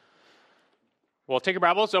Well, take your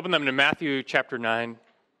Bibles, open them to Matthew chapter 9.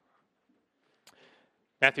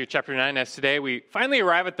 Matthew chapter 9, as today we finally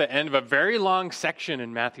arrive at the end of a very long section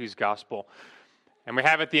in Matthew's gospel. And we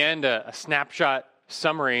have at the end a snapshot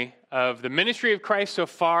summary of the ministry of Christ so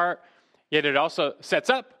far, yet it also sets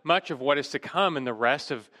up much of what is to come in the rest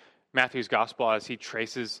of Matthew's gospel as he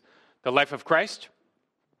traces the life of Christ.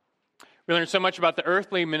 We learn so much about the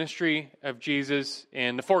earthly ministry of Jesus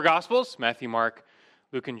in the four gospels, Matthew, Mark,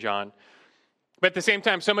 Luke, and John. But at the same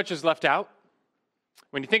time, so much is left out.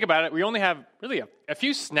 When you think about it, we only have really a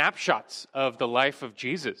few snapshots of the life of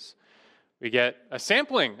Jesus. We get a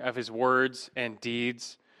sampling of his words and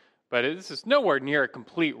deeds, but this is nowhere near a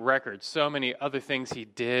complete record. So many other things he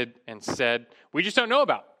did and said we just don't know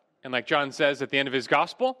about. And like John says at the end of his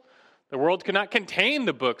gospel, the world cannot contain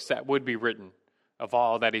the books that would be written of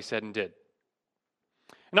all that he said and did.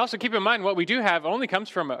 And also keep in mind, what we do have only comes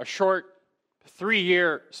from a short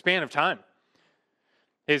 3-year span of time.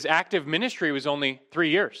 His active ministry was only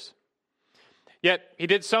 3 years. Yet he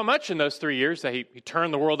did so much in those 3 years that he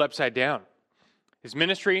turned the world upside down. His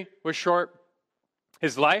ministry was short.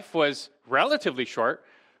 His life was relatively short.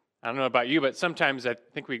 I don't know about you, but sometimes I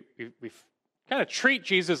think we kind of treat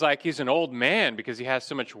Jesus like he's an old man because he has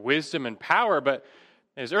so much wisdom and power, but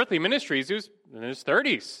in his earthly ministries, he was in his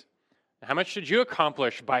 30s. How much did you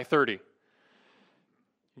accomplish by 30?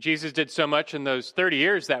 Jesus did so much in those 30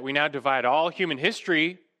 years that we now divide all human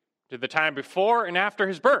history to the time before and after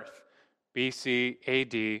his birth, BC,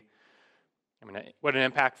 AD. I mean, what an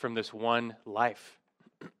impact from this one life.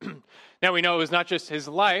 Now we know it was not just his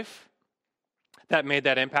life that made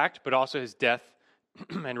that impact, but also his death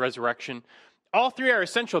and resurrection. All three are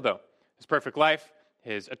essential, though. His perfect life,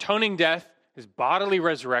 his atoning death, his bodily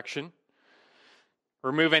resurrection.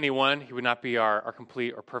 Remove any one, he would not be our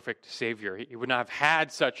complete or perfect Savior. He would not have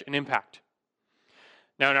had such an impact.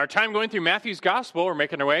 Now, in our time going through Matthew's gospel, we're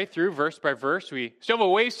making our way through verse by verse. We still have a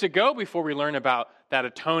ways to go before we learn about that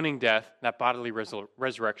atoning death, that bodily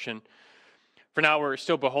resurrection. For now, we're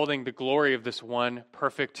still beholding the glory of this one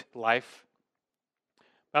perfect life.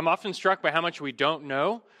 I'm often struck by how much we don't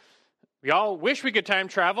know. We all wish we could time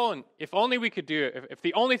travel, and if only we could do it, if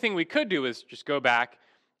the only thing we could do is just go back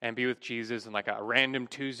and be with Jesus in like a random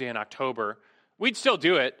Tuesday in October, we'd still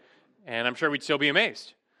do it, and I'm sure we'd still be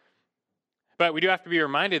amazed. But we do have to be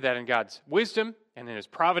reminded that in God's wisdom and in his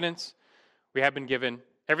providence, we have been given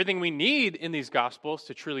everything we need in these Gospels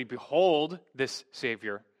to truly behold this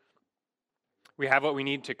Savior. We have what we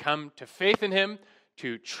need to come to faith in him,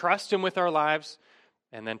 to trust him with our lives,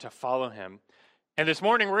 and then to follow him. And this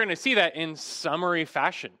morning, we're going to see that in summary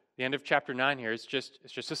fashion. The end of chapter 9 here is just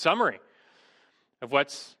a summary of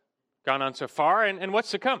what's gone on so far and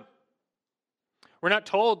what's to come. We're not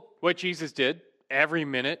told what Jesus did every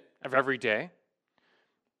minute of every day,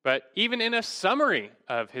 but even in a summary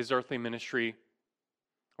of his earthly ministry,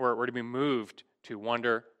 we're to be moved to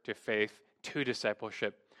wonder, to faith, to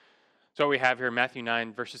discipleship. So what we have here in Matthew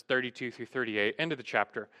 9, verses 32 through 38, end of the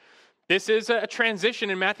chapter. This is a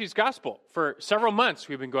transition in Matthew's gospel. For several months,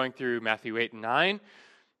 we've been going through Matthew 8 and 9,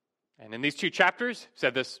 and in these two chapters, I've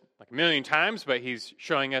said this like a million times, but he's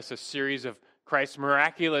showing us a series of Christ's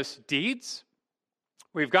miraculous deeds.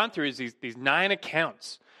 We've gone through these 9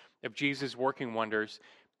 accounts of Jesus working wonders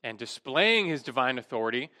and displaying his divine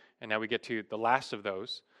authority, and now we get to the last of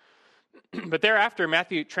those. But thereafter,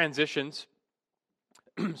 Matthew transitions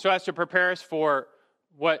so as to prepare us for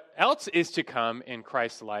what else is to come in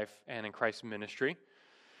Christ's life and in Christ's ministry.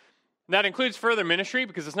 That includes further ministry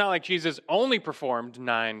because it's not like Jesus only performed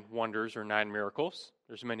 9 wonders or 9 miracles.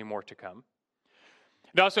 There's many more to come.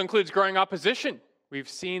 It also includes growing opposition. We've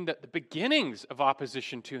seen that the beginnings of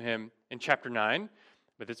opposition to him in chapter 9,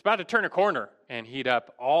 but it's about to turn a corner and heat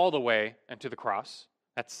up all the way into the cross.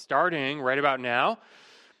 That's starting right about now.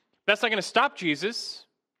 That's not going to stop Jesus.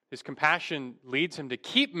 His compassion leads him to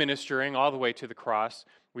keep ministering all the way to the cross.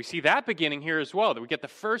 We see that beginning here as well, that we get the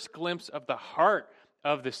first glimpse of the heart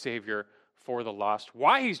of the Savior for the lost,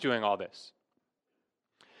 why he's doing all this.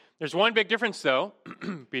 There's one big difference, though,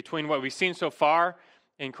 between what we've seen so far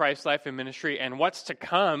in Christ's life and ministry and what's to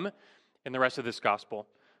come in the rest of this gospel.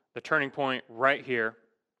 The turning point right here.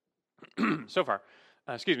 So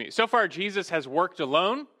far, Jesus has worked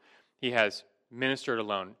alone. He has ministered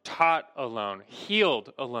alone, taught alone,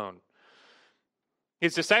 healed alone.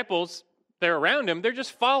 His disciples, they're around him. They're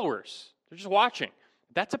just followers. They're just watching.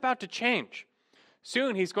 That's about to change.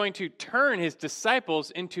 Soon he's going to turn his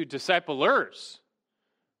disciples into disciplers.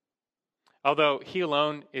 Although he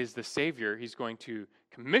alone is the Savior, he's going to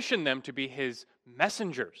commission them to be his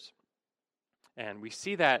messengers. And we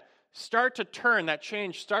see that start to turn, that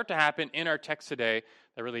change start to happen in our text today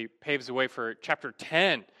that really paves the way for chapter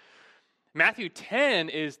 10. Matthew 10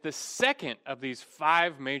 is the second of these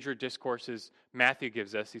 5 major discourses Matthew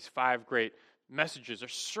gives us, these 5 great messages or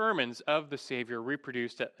sermons of the Savior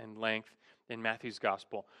reproduced in length in Matthew's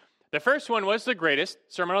gospel. The first one was the greatest,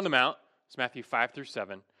 Sermon on the Mount. It's Matthew 5 through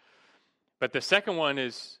 7. But the second one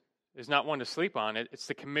is not one to sleep on. It's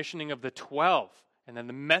the commissioning of the 12. And then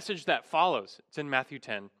the message that follows. It's in Matthew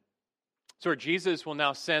 10. So where Jesus will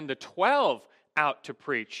now send the 12 out to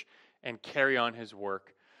preach and carry on his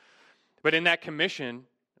work. But in that commission,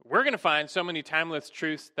 we're going to find so many timeless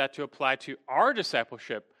truths that to apply to our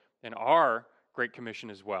discipleship and our Great Commission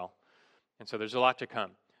as well. And so there's a lot to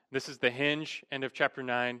come. This is the hinge, end of chapter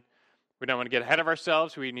 9. We don't want to get ahead of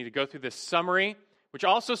ourselves. We need to go through this summary, which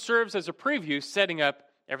also serves as a preview, setting up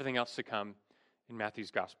everything else to come in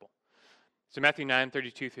Matthew's gospel. So Matthew 9,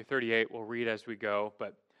 32 through 38, we'll read as we go.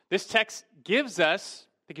 But this text gives us,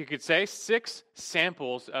 I think you could say, 6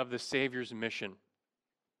 samples of the Savior's mission.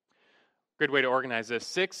 Good way to organize this.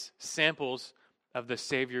 6 samples of the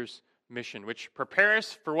Savior's mission, which prepare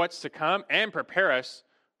us for what's to come and prepare us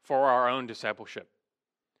for our own discipleship.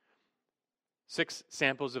 6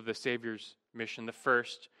 samples of the Savior's mission. The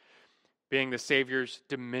first being the Savior's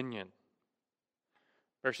dominion.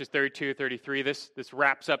 Verses 32, 33, this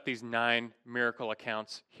wraps up these 9 miracle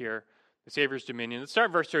accounts here. The Savior's dominion. Let's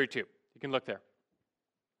start verse 32. You can look there.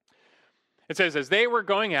 It says, as they were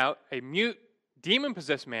going out, a mute,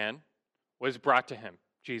 demon-possessed man was brought to him,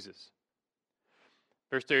 Jesus.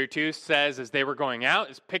 Verse 32 says, as they were going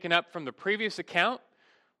out, is picking up from the previous account,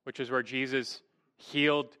 which is where Jesus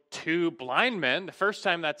healed 2 blind men, the first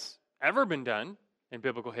time that's ever been done in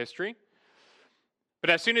biblical history.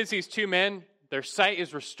 But as soon as these 2 men, their sight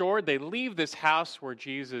is restored, they leave this house where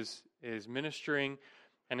Jesus is ministering.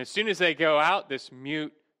 And as soon as they go out, this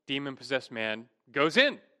mute, demon-possessed man goes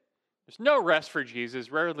in. There's no rest for Jesus,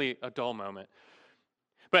 rarely a dull moment.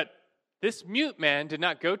 But this mute man did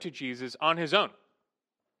not go to Jesus on his own.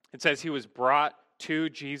 It says he was brought to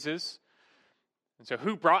Jesus. And so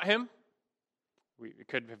who brought him? It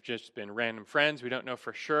could have just been random friends. We don't know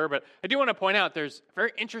for sure. But I do want to point out there's a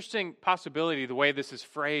very interesting possibility the way this is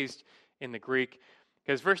phrased in the Greek.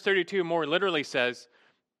 Because verse 32 more literally says,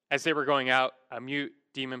 as they were going out, a mute,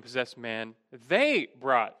 demon-possessed man, they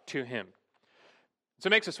brought to him. So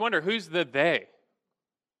it makes us wonder, who's the they?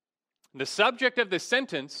 The subject of this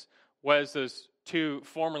sentence was those 2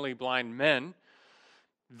 formerly blind men.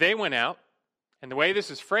 They went out. And the way this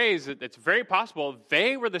is phrased, it's very possible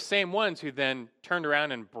they were the same ones who then turned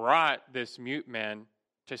around and brought this mute man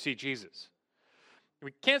to see Jesus.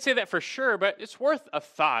 We can't say that for sure, but it's worth a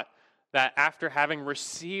thought that after having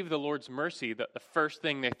received the Lord's mercy, the first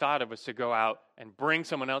thing they thought of was to go out and bring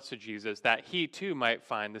someone else to Jesus, that he too might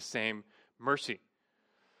find the same mercy.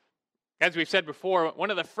 As we've said before, one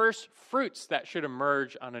of the first fruits that should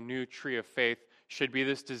emerge on a new tree of faith should be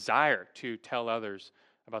this desire to tell others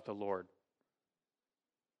about the Lord.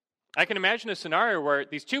 I can imagine a scenario where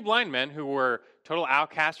these 2 blind men who were total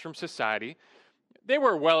outcasts from society, they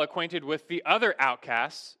were well acquainted with the other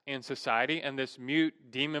outcasts in society, and this mute,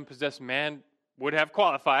 demon-possessed man would have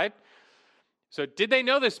qualified. So did they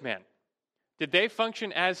know this man? Did they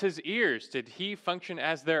function as his ears? Did he function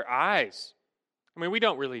as their eyes? I mean, we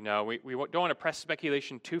don't really know. We don't want to press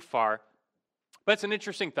speculation too far, but it's an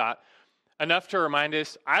interesting thought, enough to remind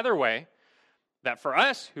us either way that for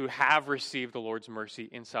us who have received the Lord's mercy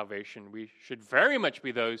in salvation, we should very much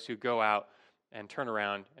be those who go out and turn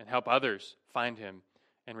around and help others find him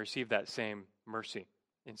and receive that same mercy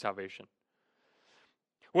in salvation.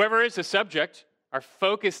 Whoever is the subject, our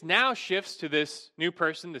focus now shifts to this new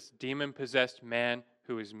person, this demon-possessed man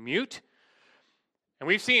who is mute. And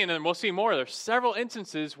we've seen, and we'll see more, there's several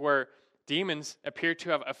instances where demons appear to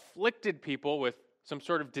have afflicted people with some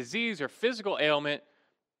sort of disease or physical ailment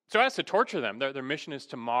so as to torture them. Their mission is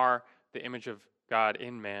to mar the image of God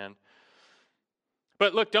in man.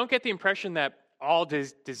 But look, don't get the impression that all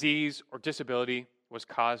disease or disability was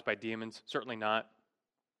caused by demons. Certainly not.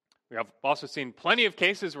 We have also seen plenty of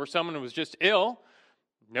cases where someone was just ill,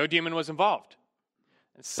 no demon was involved.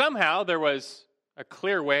 And somehow there was a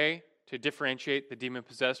clear way to differentiate the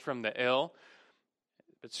demon-possessed from the ill.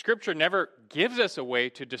 But Scripture never gives us a way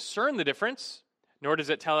to discern the difference, nor does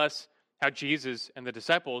it tell us how Jesus and the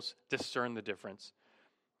disciples discern the difference.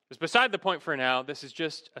 It's beside the point for now. This is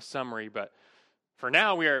just a summary, but for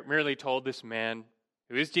now we are merely told this man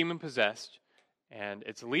who is demon-possessed, and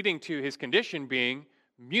it's leading to his condition being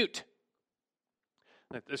mute.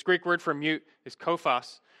 This Greek word for mute is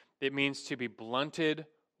kophos. It means to be blunted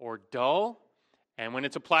or dull. And when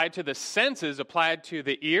it's applied to the senses, applied to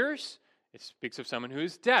the ears, it speaks of someone who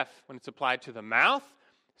is deaf. When it's applied to the mouth,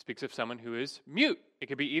 speaks of someone who is mute. It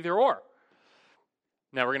could be either or.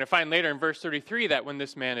 Now, we're going to find later in verse 33 that when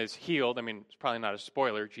this man is healed, it's probably not a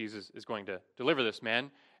spoiler, Jesus is going to deliver this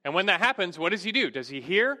man. And when that happens, what does he do? Does he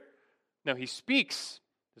hear? No, he speaks.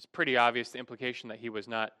 It's pretty obvious, the implication that he was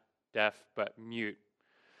not deaf, but mute.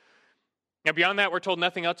 Now, beyond that, we're told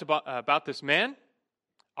nothing else about this man.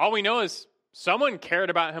 All we know is someone cared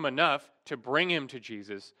about him enough to bring him to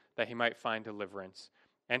Jesus that he might find deliverance.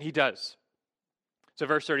 And he does. So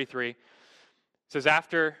verse 33 says,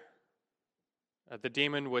 after the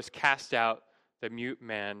demon was cast out, the mute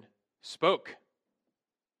man spoke.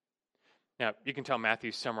 Now, you can tell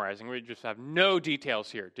Matthew's summarizing. We just have no details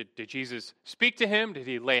here. Did Jesus speak to him? Did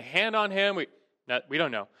he lay a hand on him? We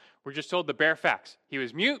don't know. We're just told the bare facts. He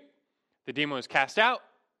was mute. The demon was cast out.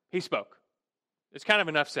 He spoke. It's kind of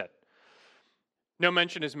enough said. No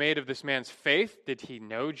mention is made of this man's faith. Did he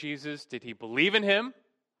know Jesus? Did he believe in him?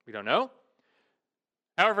 We don't know.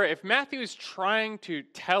 However, if Matthew is trying to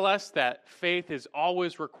tell us that faith is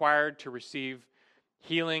always required to receive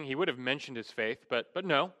healing, he would have mentioned his faith, but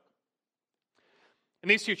no. In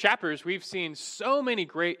these 2 chapters, we've seen so many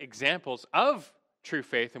great examples of true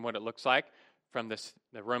faith and what it looks like, from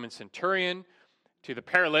the Roman centurion to the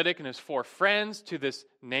paralytic and his 4 friends to this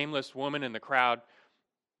nameless woman in the crowd.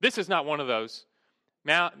 This is not one of those.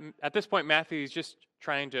 Now, at this point, Matthew is just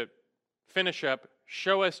trying to finish up,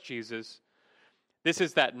 show us Jesus. This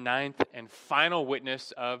is that 9th and final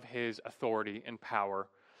witness of his authority and power.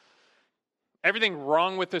 Everything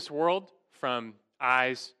wrong with this world, from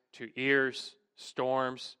eyes to ears,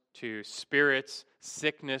 storms to spirits,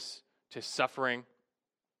 sickness to suffering,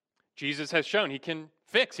 Jesus has shown he can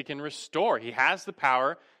fix, he can restore. He has the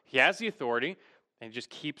power, he has the authority, and he just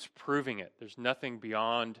keeps proving it. There's nothing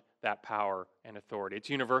beyond that power and authority. It's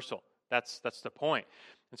universal. That's the point.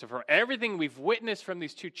 And so for everything we've witnessed from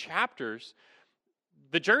these 2 chapters,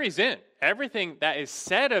 the jury's in. Everything that is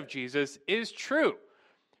said of Jesus is true.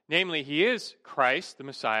 Namely, he is Christ, the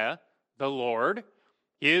Messiah, the Lord.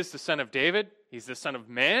 He is the Son of David. He's the Son of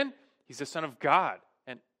Man. He's the Son of God.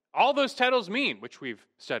 And all those titles mean, which we've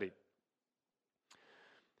studied.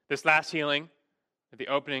 This last healing, the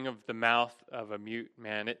opening of the mouth of a mute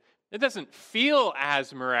man, it doesn't feel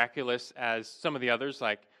as miraculous as some of the others,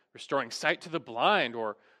 like restoring sight to the blind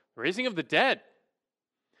or raising of the dead.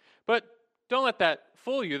 But don't let that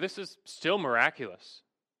fool you. This is still miraculous.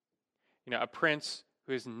 A prince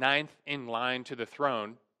who is 9th in line to the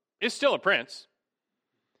throne is still a prince.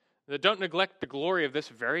 Don't neglect the glory of this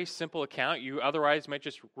very simple account you otherwise might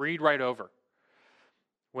just read right over.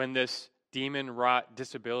 When this demon-wrought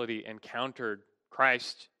disability encountered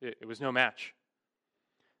Christ, it was no match.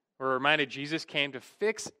 We're reminded Jesus came to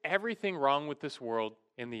fix everything wrong with this world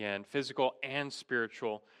in the end, physical and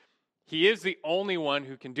spiritual. He is the only one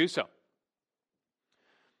who can do so.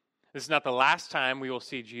 This is not the last time we will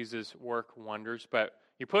see Jesus work wonders, but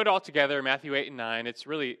you put it all together, Matthew 8 and 9, it's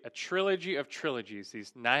really a trilogy of trilogies,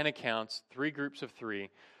 these 9 accounts, 3 groups of 3,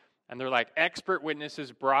 and they're like expert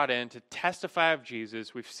witnesses brought in to testify of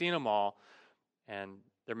Jesus. We've seen them all, and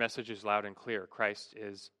their message is loud and clear. Christ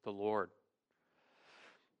is the Lord.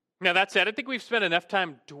 Now, that said, I think we've spent enough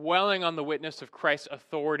time dwelling on the witness of Christ's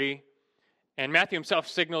authority, and Matthew himself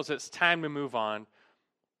signals it's time to move on.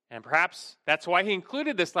 And perhaps that's why he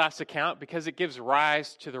included this last account, because it gives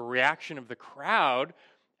rise to the reaction of the crowd,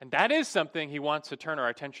 and that is something he wants to turn our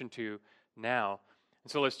attention to now.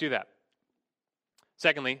 And so let's do that.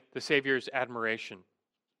 Secondly, the Savior's admiration.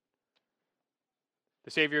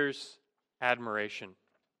 The Savior's admiration.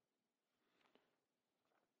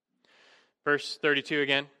 Verse 32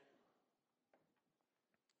 again.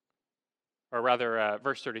 Or rather,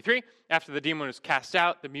 verse 33, after the demon was cast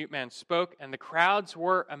out, the mute man spoke, and the crowds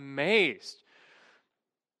were amazed.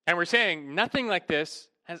 And we're saying nothing like this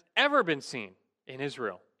has ever been seen in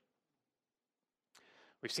Israel.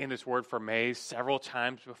 We've seen this word for amazed several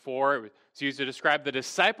times before. It was used to describe the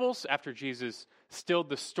disciples after Jesus stilled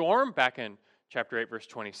the storm back in chapter 8, verse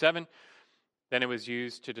 27. Then it was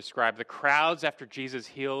used to describe the crowds after Jesus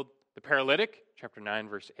healed the paralytic, chapter 9,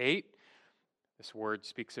 verse 8. This word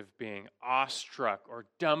speaks of being awestruck or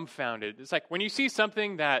dumbfounded. It's like when you see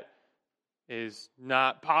something that is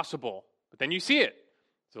not possible, but then you see it.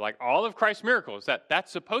 So like all of Christ's miracles,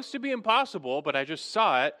 that's supposed to be impossible, but I just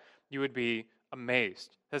saw it, you would be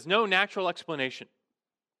amazed. It has no natural explanation.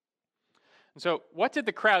 And so what did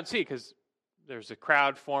the crowd see? Because there's a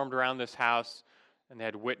crowd formed around this house, and they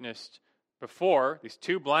had witnessed before these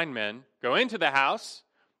 2 blind men go into the house,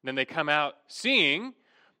 and then they come out seeing.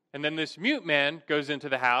 And then this mute man goes into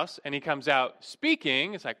the house, and he comes out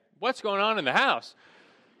speaking. It's like, what's going on in the house?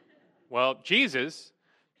 Well, Jesus,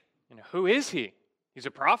 who is he? He's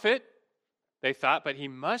a prophet, they thought, but he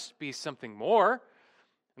must be something more.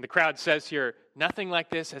 And the crowd says here, nothing like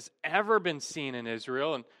this has ever been seen in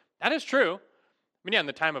Israel. And that is true. In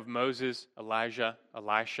the time of Moses, Elijah,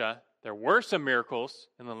 Elisha, there were some miracles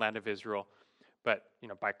in the land of Israel. But,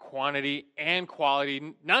 by quantity and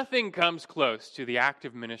quality, nothing comes close to the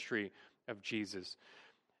active ministry of Jesus.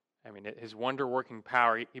 His wonder-working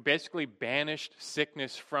power, he basically banished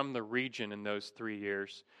sickness from the region in those 3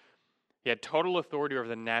 years. He had total authority over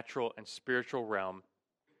the natural and spiritual realm.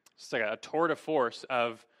 It's like a tour de force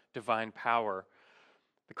of divine power.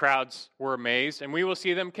 The crowds were amazed, and we will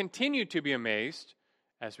see them continue to be amazed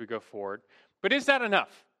as we go forward. But is that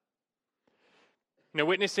enough?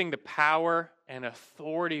 Witnessing the power and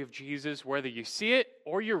authority of Jesus, whether you see it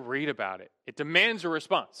or you read about it, it demands a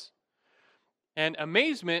response. And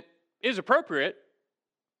amazement is appropriate,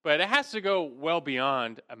 but it has to go well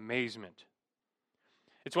beyond amazement.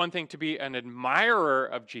 It's one thing to be an admirer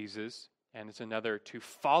of Jesus, and it's another to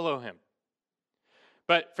follow him.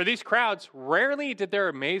 But for these crowds, rarely did their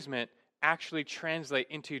amazement actually translate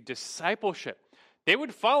into discipleship. They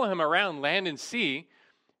would follow him around land and sea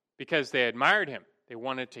because they admired him. They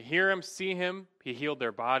wanted to hear him, see him. He healed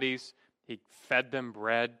their bodies. He fed them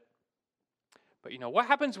bread. But what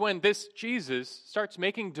happens when this Jesus starts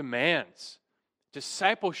making demands,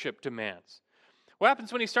 discipleship demands? What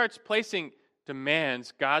happens when he starts placing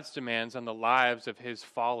demands, God's demands on the lives of his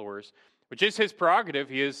followers, which is his prerogative?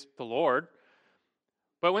 He is the Lord.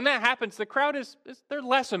 But when that happens, the crowd they're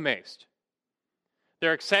less amazed.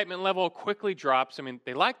 Their excitement level quickly drops.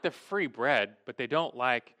 They like the free bread, but they don't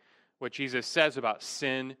like what Jesus says about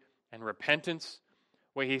sin and repentance,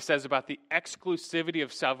 what he says about the exclusivity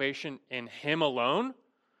of salvation in him alone,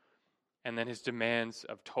 and then his demands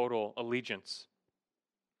of total allegiance.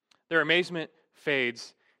 Their amazement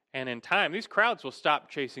fades, and in time, these crowds will stop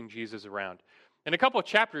chasing Jesus around. In a couple of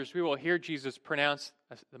chapters, we will hear Jesus pronounce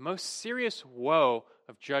the most serious woe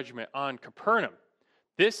of judgment on Capernaum,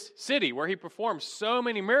 this city where he performed so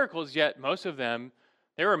many miracles, yet most of them,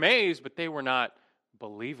 they were amazed, but they were not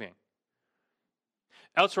believing.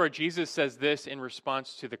 Elsewhere, Jesus says this in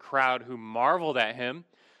response to the crowd who marveled at him.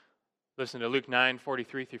 Listen to Luke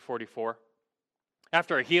 9:43-44.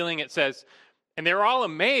 After a healing, it says, "And they were all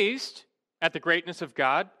amazed at the greatness of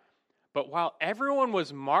God. But while everyone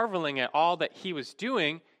was marveling at all that he was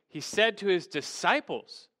doing, he said to his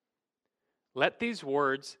disciples, 'Let these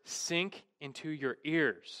words sink into your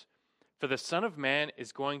ears, for the Son of Man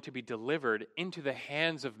is going to be delivered into the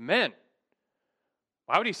hands of men.'"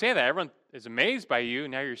 Why would he say that? Everyone is amazed by you.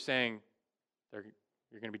 Now you're saying you're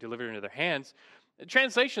going to be delivered into their hands. The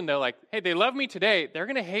translation, though, hey, they love me today. They're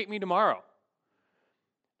going to hate me tomorrow.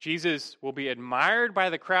 Jesus will be admired by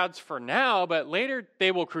the crowds for now, but later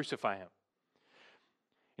they will crucify him.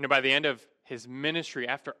 By the end of his ministry,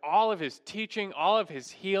 after all of his teaching, all of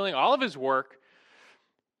his healing, all of his work,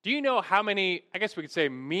 do you know how many, I guess we could say,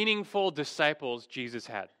 meaningful disciples Jesus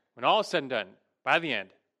had? When all is said and done, by the end,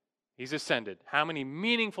 he's ascended. How many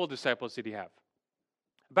meaningful disciples did he have?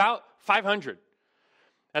 About 500.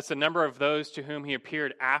 That's the number of those to whom he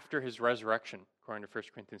appeared after his resurrection, according to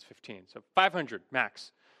 1 Corinthians 15. So 500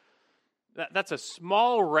 max. That's a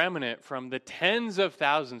small remnant from the tens of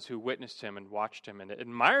thousands who witnessed him and watched him and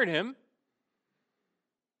admired him.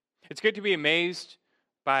 It's good to be amazed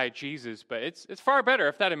by Jesus, but it's far better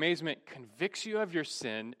if that amazement convicts you of your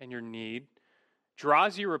sin and your need,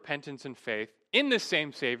 draws you repentance and faith in the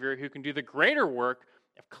same Savior who can do the greater work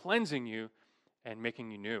of cleansing you and making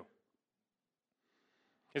you new.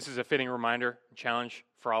 This is a fitting reminder and challenge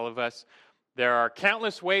for all of us. There are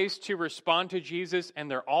countless ways to respond to Jesus,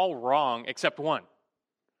 and they're all wrong except one.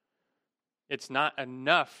 It's not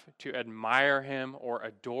enough to admire him or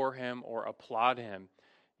adore him or applaud him.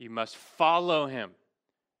 You must follow him.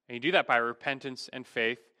 And you do that by repentance and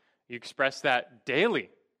faith. You express that daily.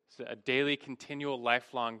 It's a daily, continual,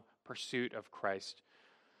 lifelong pursuit of Christ.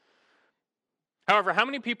 However, how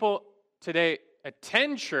many people today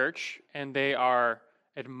attend church and they are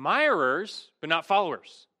admirers but not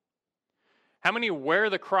followers? How many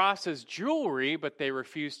wear the cross as jewelry, but they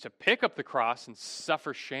refuse to pick up the cross and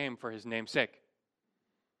suffer shame for his name's sake?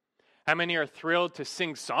 How many are thrilled to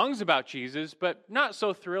sing songs about Jesus, but not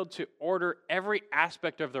so thrilled to order every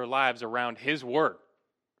aspect of their lives around his word?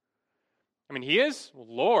 He is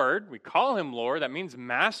Lord. We call him Lord. That means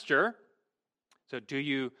master. So do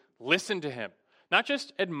you listen to him? Not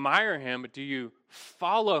just admire him, but do you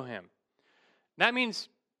follow him? That means,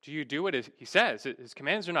 do you do what he says? His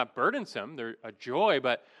commands are not burdensome. They're a joy.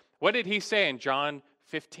 But what did he say in John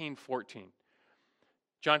 15:14?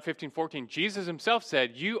 John 15:14, Jesus himself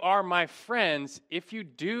said, "You are my friends if you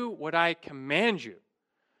do what I command you."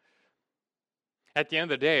 At the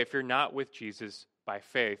end of the day, if you're not with Jesus by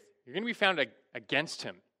faith, you're going to be found against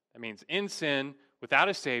him. That means in sin, without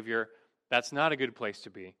a Savior. That's not a good place to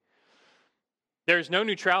be. There's no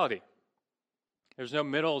neutrality. There's no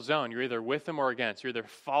middle zone. You're either with him or against. You're either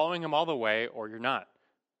following him all the way or you're not.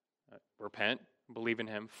 Repent, believe in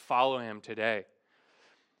him, follow him today.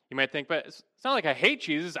 You might think, but it's not like I hate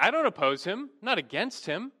Jesus. I don't oppose him. I'm not against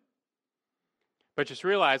him. But just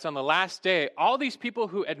realize on the last day, all these people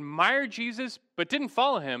who admire Jesus but didn't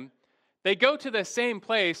follow him, they go to the same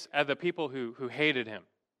place as the people who hated him.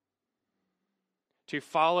 To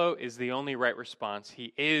follow is the only right response.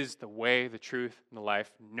 He is the way, the truth, and the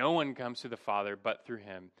life. No one comes to the Father but through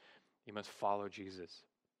him. You must follow Jesus.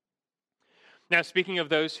 Now, speaking of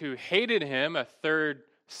those who hated him, a third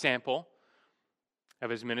sample of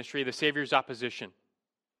his ministry, the Savior's opposition.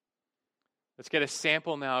 Let's get a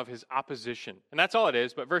sample now of his opposition. And that's all it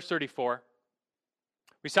is, but verse 34.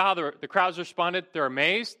 We saw how the crowds responded. They're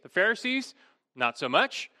amazed. The Pharisees, not so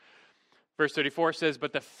much. Verse 34 says,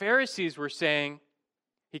 but the Pharisees were saying,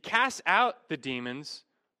 he casts out the demons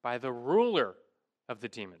by the ruler of the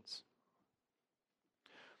demons.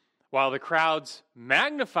 While the crowds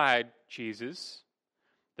magnified Jesus,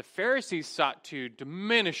 the Pharisees sought to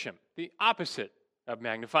diminish him, the opposite of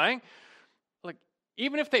magnifying. Like,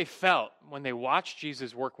 even if they felt, when they watched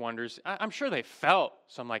Jesus work wonders, I'm sure they felt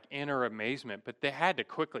some inner amazement, but they had to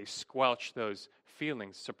quickly squelch those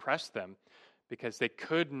feelings, suppress them, because they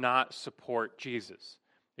could not support Jesus.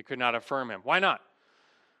 They could not affirm him. Why not?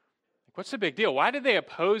 What's the big deal? Why did they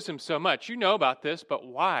oppose him so much? You know about this, but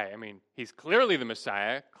why? I mean, he's clearly the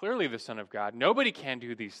Messiah, clearly the Son of God. Nobody can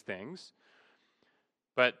do these things.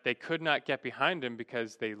 But they could not get behind him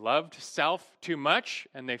because they loved self too much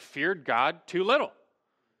and they feared God too little.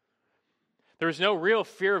 There was no real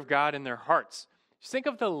fear of God in their hearts. Just think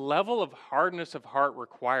of the level of hardness of heart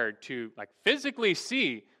required to physically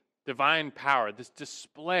see divine power, this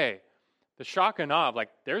display, the shock and awe of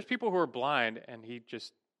there's people who are blind and he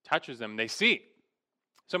just touches them, they see.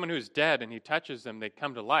 Someone who's dead and he touches them, they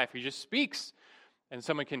come to life. He just speaks and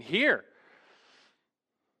someone can hear.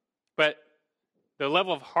 But the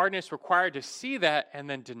level of hardness required to see that and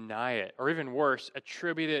then deny it, or even worse,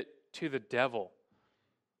 attribute it to the devil,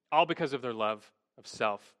 all because of their love of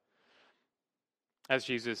self. As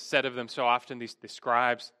Jesus said of them so often, the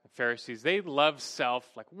scribes, the Pharisees, they loved self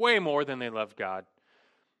way more than they loved God.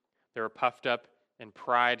 They were puffed up in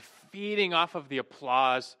pride, feeding off of the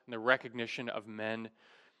applause and the recognition of men.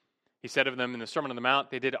 He said of them in the Sermon on the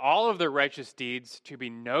Mount, they did all of their righteous deeds to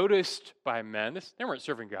be noticed by men. They weren't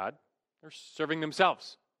serving God. They're serving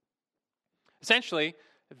themselves. Essentially,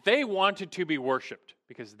 they wanted to be worshipped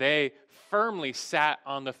because they firmly sat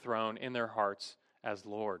on the throne in their hearts as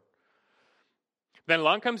Lord. Then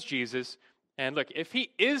along comes Jesus, and look, if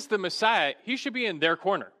he is the Messiah, he should be in their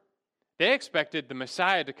corner. They expected the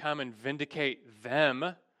Messiah to come and vindicate them,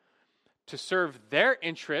 to serve their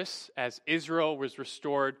interests as Israel was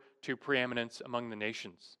restored to preeminence among the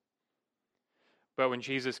nations. But when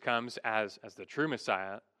Jesus comes as the true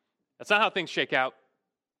Messiah, that's not how things shake out.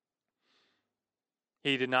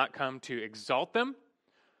 He did not come to exalt them.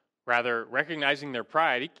 Rather, recognizing their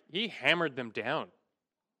pride, he hammered them down.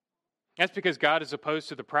 That's because God is opposed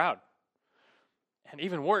to the proud. And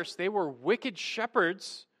even worse, they were wicked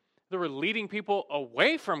shepherds that were leading people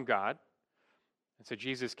away from God. And so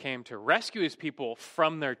Jesus came to rescue his people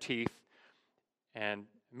from their teeth and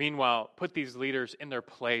meanwhile put these leaders in their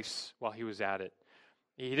place while he was at it.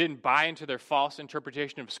 He didn't buy into their false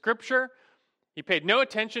interpretation of Scripture. He paid no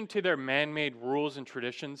attention to their man-made rules and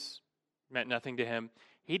traditions. It meant nothing to him.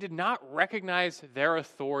 He did not recognize their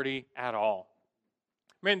authority at all.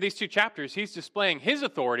 In these two chapters, he's displaying his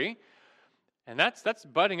authority, and that's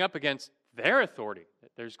butting up against their authority.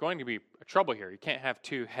 There's going to be a trouble here. You can't have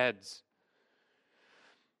two heads.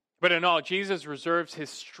 But in all, Jesus reserves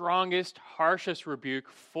his strongest, harshest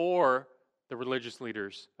rebuke for the religious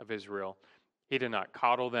leaders of Israel. He did not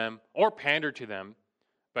coddle them or pander to them,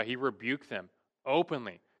 but he rebuked them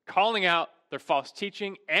openly, calling out their false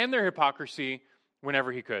teaching and their hypocrisy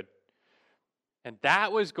whenever he could. And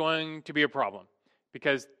that was going to be a problem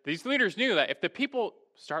because these leaders knew that if the people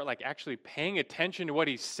start actually paying attention to what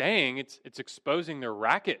he's saying, it's exposing their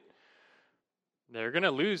racket. They're going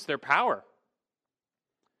to lose their power.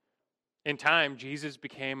 In time, Jesus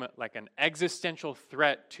became an existential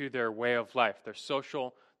threat to their way of life, their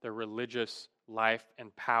social, their religious life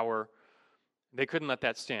and power. They couldn't let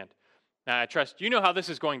that stand. Now, I trust you know how this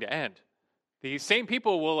is going to end. These same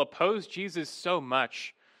people will oppose Jesus so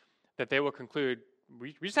much that they will conclude,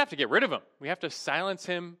 we just have to get rid of him. We have to silence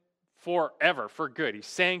him forever, for good. He's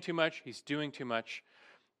saying too much. He's doing too much.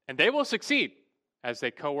 And they will succeed as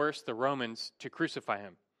they coerce the Romans to crucify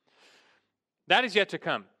him. That is yet to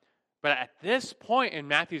come. But at this point in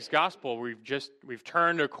Matthew's gospel, we've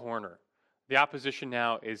turned a corner. The opposition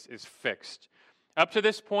now is fixed. Up to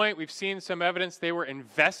this point, we've seen some evidence they were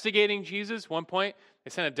investigating Jesus. One point, they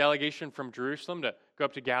sent a delegation from Jerusalem to go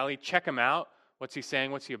up to Galilee, check him out. What's he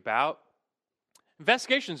saying? What's he about?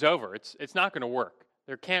 Investigation's over. It's not going to work.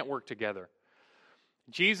 They can't work together.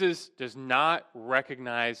 Jesus does not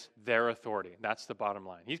recognize their authority. That's the bottom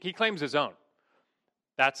line. He claims his own.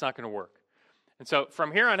 That's not going to work. And so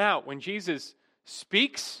from here on out, when Jesus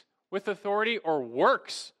speaks with authority or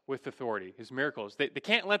works with authority, his miracles, they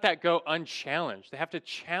can't let that go unchallenged. They have to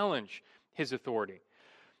challenge his authority.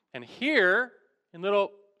 And here, in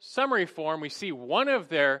little summary form, we see one of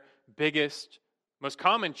their biggest, most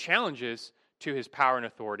common challenges to his power and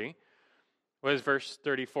authority. What does verse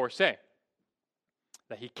 34 say?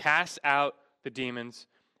 That he casts out the demons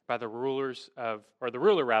by the ruler of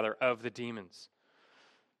the demons.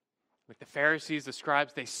 Like the Pharisees, the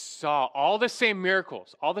scribes, they saw all the same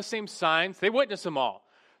miracles, all the same signs. They witnessed them all.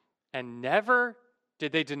 And never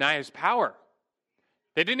did they deny his power.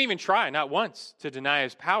 They didn't even try, not once, to deny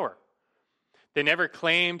his power. They never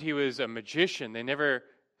claimed he was a magician. They never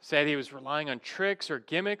said he was relying on tricks or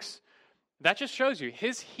gimmicks. That just shows you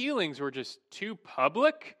his healings were just too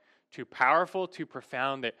public, too powerful, too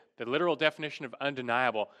profound, the literal definition of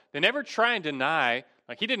undeniable. They never try and deny,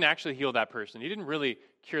 like he didn't actually heal that person. He didn't really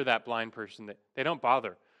cure that blind person. They don't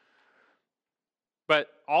bother. But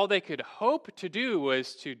all they could hope to do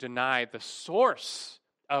was to deny the source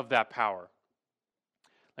of that power.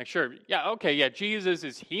 Like, sure, Jesus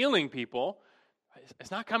is healing people.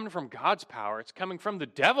 It's not coming from God's power. It's coming from the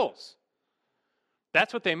devil's.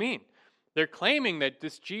 That's what they mean. They're claiming that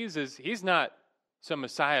this Jesus, he's not some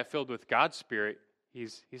Messiah filled with God's Spirit.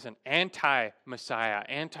 He's an anti-Messiah,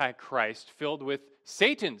 anti-Christ, filled with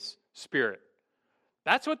Satan's spirit.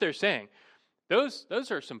 That's what they're saying. Those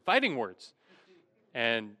are some fighting words.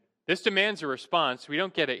 And this demands a response. We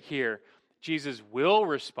don't get it here. Jesus will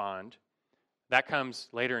respond. That comes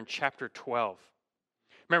later in chapter 12.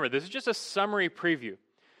 Remember, this is just a summary preview.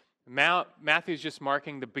 Matthew's just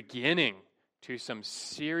marking the beginning to some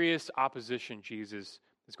serious opposition Jesus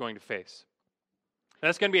is going to face. And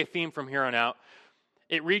that's going to be a theme from here on out.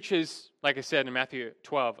 It reaches, like I said in Matthew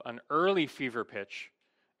 12, an early fever pitch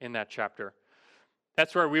in that chapter.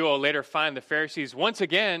 That's where we will later find the Pharisees once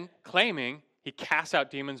again claiming he casts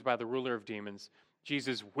out demons by the ruler of demons.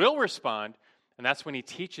 Jesus will respond, and that's when he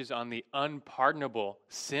teaches on the unpardonable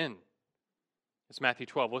sin. It's Matthew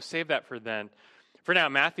 12. We'll save that for then. For now,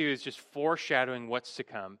 Matthew is just foreshadowing what's to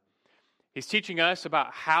come. He's teaching us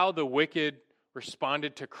about how the wicked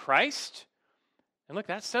responded to Christ. And look,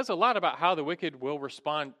 that says a lot about how the wicked will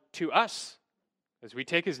respond to us as we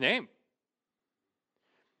take his name.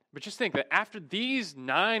 But just think that after these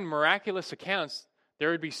 9 miraculous accounts,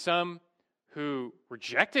 there would be some who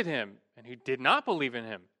rejected him and who did not believe in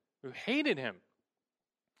him, who hated him.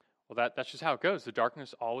 Well, that's just how it goes. The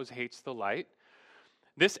darkness always hates the light.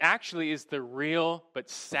 This actually is the real but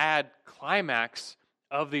sad climax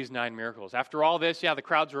of these 9 miracles. After all this, the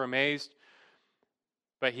crowds were amazed,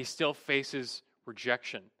 but he still faces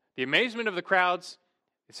rejection. The amazement of the crowds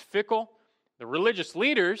is fickle. The religious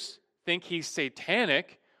leaders think he's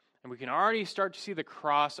satanic, and we can already start to see the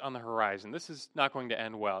cross on the horizon. This is not going to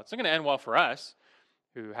end well. It's not going to end well for us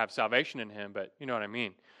who have salvation in him, but you know what I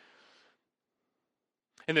mean.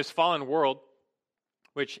 In this fallen world,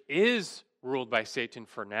 which is ruled by Satan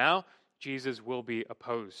for now, Jesus will be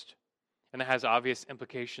opposed. And that has obvious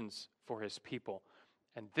implications for his people.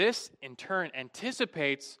 And this, in turn,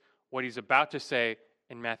 anticipates what he's about to say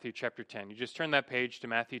in Matthew chapter 10. You just turn that page to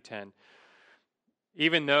Matthew 10.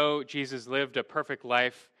 Even though Jesus lived a perfect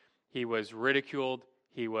life, he was ridiculed,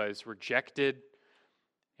 he was rejected,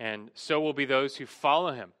 and so will be those who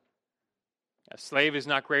follow him. A slave is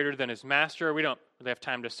not greater than his master. We don't really have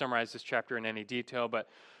time to summarize this chapter in any detail, but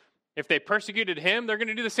if they persecuted him, they're going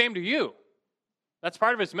to do the same to you. That's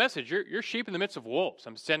part of his message. You're sheep in the midst of wolves.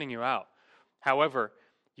 I'm sending you out. However,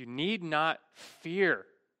 you need not fear.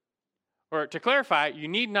 Or to clarify, you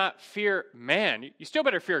need not fear man. You still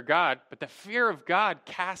better fear God, but the fear of God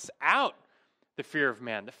casts out the fear of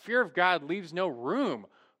man. The fear of God leaves no room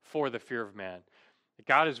for the fear of man.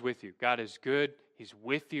 God is with you. God is good. He's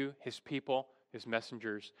with you, his people, his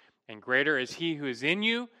messengers. And greater is he who is in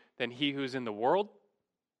you than he who is in the world.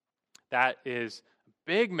 That is a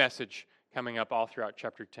big message coming up all throughout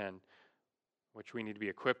chapter 10, which we need to be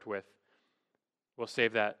equipped with. We'll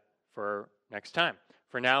save that for next time.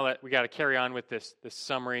 For now, we got to carry on with this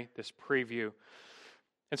summary, this preview.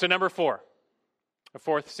 And so number 4, a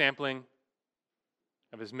fourth sampling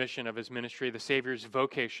of his mission, of his ministry, the Savior's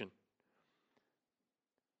vocation.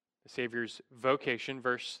 The Savior's vocation,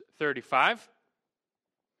 verse 35. It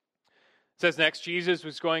says next, Jesus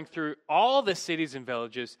was going through all the cities and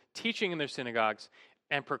villages, teaching in their synagogues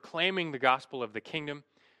and proclaiming the gospel of the kingdom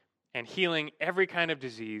and healing every kind of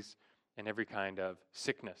disease and every kind of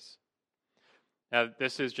sickness. Now,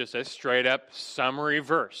 this is just a straight up summary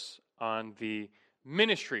verse on the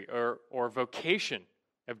ministry or vocation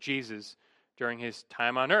of Jesus during his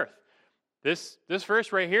time on earth. This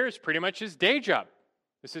verse right here is pretty much his day job.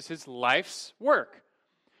 This is his life's work.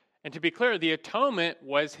 And to be clear, the atonement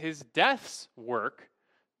was his death's work.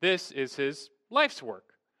 This is his life's work.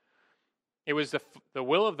 It was the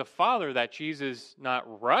will of the Father that Jesus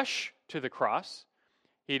not rush to the cross.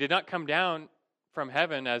 He did not come down from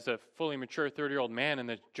heaven as a fully mature 30-year-old man and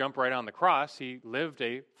then jump right on the cross. He lived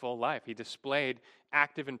a full life. He displayed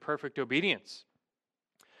active and perfect obedience.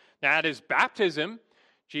 Now, at his baptism,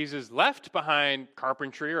 Jesus left behind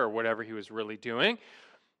carpentry or whatever he was really doing,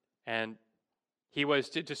 and he was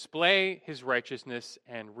to display his righteousness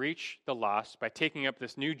and reach the lost by taking up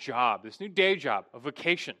this new job, this new day job, a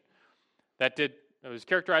vocation that was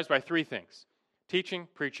characterized by 3 things: teaching,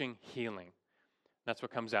 preaching, healing. That's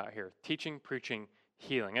what comes out here. Teaching, preaching,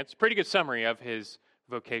 healing. It's a pretty good summary of his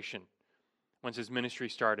vocation once his ministry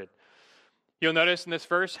started. You'll notice in this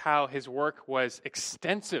verse how his work was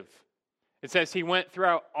extensive. It says he went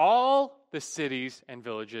throughout all the cities and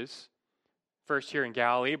villages, first here in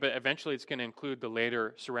Galilee, but eventually it's going to include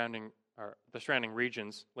the surrounding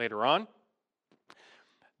regions later on.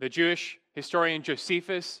 The Jewish historian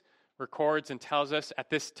Josephus records and tells us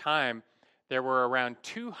at this time there were around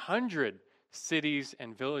 200 cities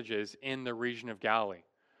and villages in the region of Galilee,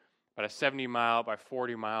 about a 70-mile by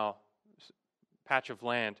 40-mile patch of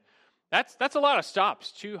land. That's a lot of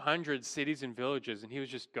stops, 200 cities and villages, and he was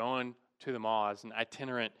just going to them all as an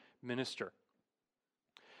itinerant minister.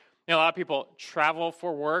 You know, a lot of people travel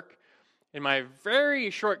for work. In my very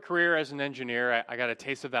short career as an engineer, I got a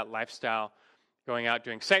taste of that lifestyle, going out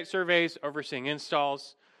doing site surveys, overseeing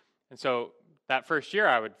installs. And so that first year,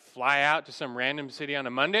 I would fly out to some random city on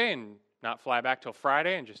a Monday and not fly back till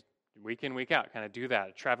Friday, and just week in, week out, kind of do that,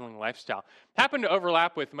 a traveling lifestyle. Happened to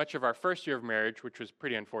overlap with much of our first year of marriage, which was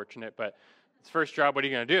pretty unfortunate, but it's first job, what are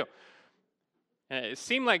you going to do? And it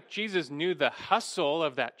seemed like Jesus knew the hustle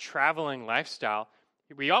of that traveling lifestyle.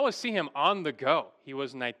 We always see him on the go. He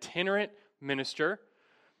was an itinerant minister.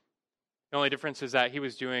 The only difference is that he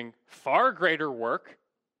was doing far greater work.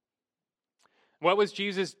 What was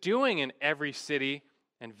Jesus doing in every city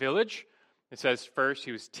and village? It says first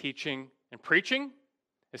he was teaching and preaching.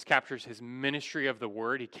 This captures his ministry of the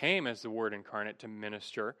word. He came as the word incarnate to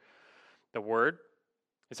minister the word.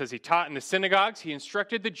 It says he taught in the synagogues. He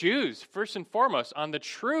instructed the Jews, first and foremost, on the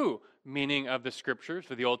true meaning of the scriptures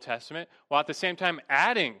for the Old Testament, while at the same time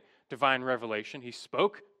adding divine revelation. He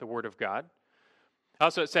spoke the word of God.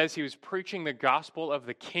 Also, it says he was preaching the gospel of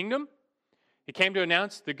the kingdom. He came to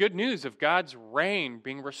announce the good news of God's reign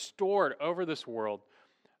being restored over this world,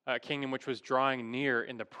 a kingdom which was drawing near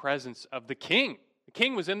in the presence of the king. The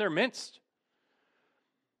king was in their midst.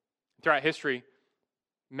 Throughout history,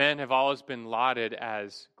 men have always been lauded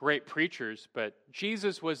as great preachers, but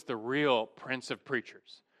Jesus was the real prince of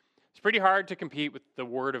preachers. It's pretty hard to compete with the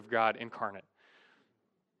word of God incarnate.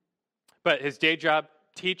 But his day job,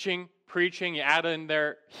 teaching, preaching, you add in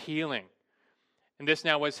there healing. And this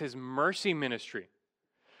now was his mercy ministry.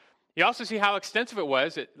 You also see how extensive it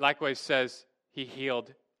was. It likewise says he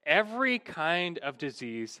healed every kind of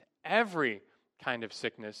disease, every kind of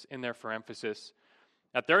sickness, in there for emphasis.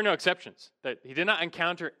 That there are no exceptions, that he did not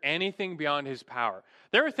encounter anything beyond his power.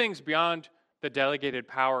 There were things beyond the delegated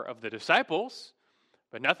power of the disciples,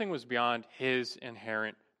 but nothing was beyond his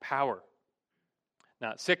inherent power.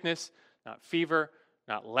 Not sickness, not fever,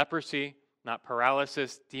 not leprosy, not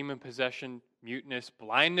paralysis, demon possession, muteness,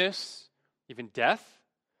 blindness, even death.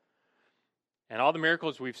 And all the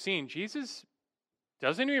miracles we've seen, Jesus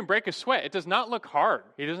doesn't even break a sweat. It does not look hard.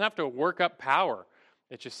 He doesn't have to work up power.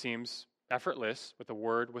 It just seems effortless with a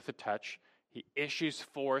word, with a touch. He issues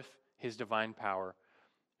forth his divine power,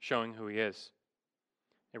 showing who he is.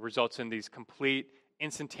 It results in these complete,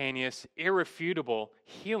 instantaneous, irrefutable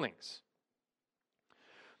healings.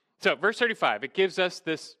 So, verse 35, it gives us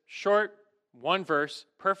this short, one verse,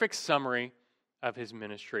 perfect summary of his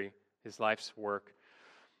ministry, his life's work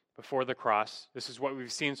before the cross. This is what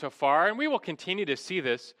we've seen so far, and we will continue to see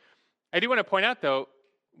this. I do want to point out, though,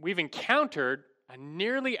 we've encountered a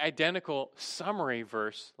nearly identical summary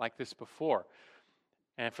verse like this before.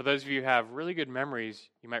 And for those of you who have really good memories,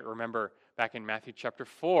 you might remember back in Matthew chapter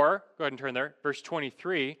 4, go ahead and turn there, verse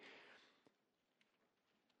 23,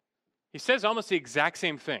 he says almost the exact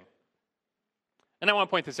same thing. And I want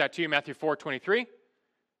to point this out to you, Matthew 4:23.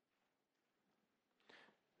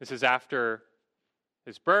 This is after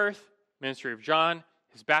his birth, ministry of John,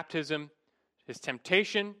 his baptism, his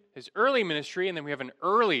temptation, his early ministry, and then we have an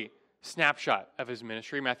early snapshot of his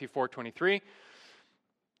ministry, Matthew 4:23.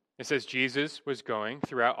 It says Jesus was going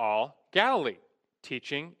throughout all Galilee,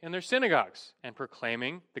 teaching in their synagogues and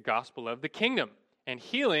proclaiming the gospel of the kingdom and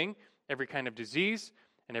healing every kind of disease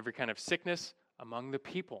and every kind of sickness among the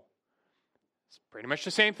people. It's pretty much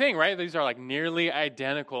the same thing, right? These are like nearly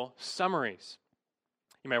identical summaries.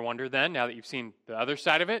 You may wonder then, now that you've seen the other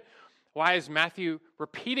side of it, why is Matthew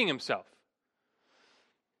repeating himself?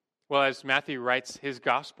 Well, as Matthew writes his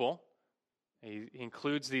gospel, he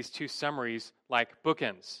includes these two summaries like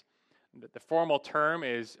bookends. The formal term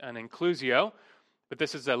is an inclusio, but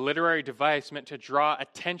this is a literary device meant to draw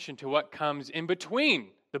attention to what comes in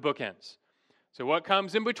between the bookends. So what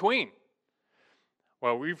comes in between?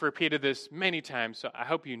 Well, we've repeated this many times, so I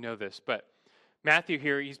hope you know this, but Matthew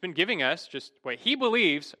here, he's been giving us just what he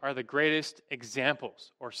believes are the greatest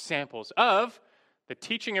examples or samples of the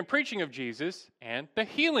teaching and preaching of Jesus and the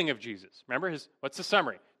healing of Jesus. Remember, what's the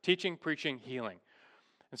summary? Teaching, preaching, healing.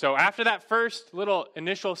 And so after that first little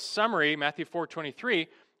initial summary, Matthew 4:23,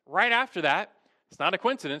 right after that, it's not a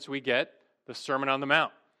coincidence, we get the Sermon on the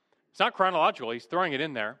Mount. It's not chronological, he's throwing it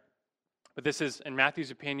in there. But this is, in Matthew's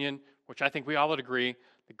opinion, which I think we all would agree,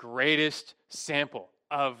 the greatest sample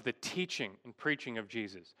of the teaching and preaching of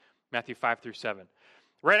Jesus, Matthew 5-7.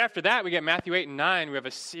 Right after that, we get Matthew 8 and 9. We have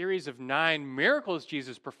a series of 9 miracles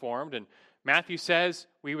Jesus performed, and Matthew says,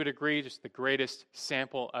 we would agree, just the greatest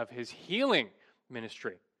sample of his healing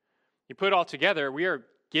ministry. You put it all together, we are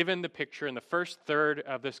given the picture in the first third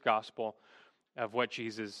of this gospel of what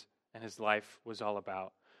Jesus and his life was all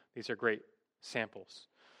about. These are great samples.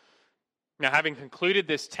 Now, having concluded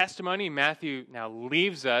this testimony, Matthew now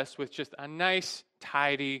leaves us with just a nice,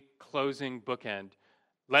 tidy closing bookend,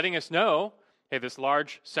 letting us know, hey, this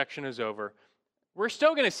large section is over. We're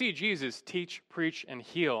still going to see Jesus teach, preach, and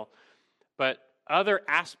heal, but other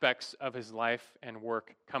aspects of his life and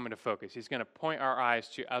work come into focus. He's going to point our eyes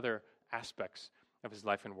to other aspects of his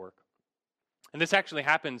life and work. And this actually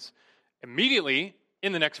happens immediately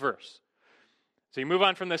in the next verse. So you move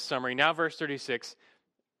on from this summary. Now, verse 36.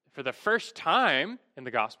 For the first time in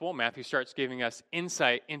the gospel, Matthew starts giving us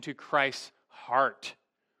insight into Christ's heart.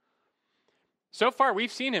 So far,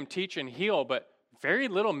 we've seen him teach and heal, but very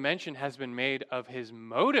little mention has been made of his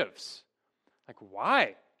motives. Like,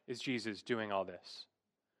 why is Jesus doing all this?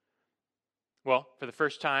 Well, for the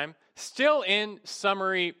first time, still in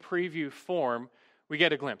summary preview form, we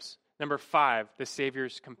get a glimpse. Number 5, the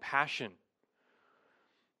Savior's compassion.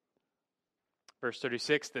 Verse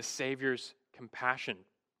 36, the Savior's compassion.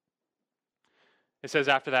 It says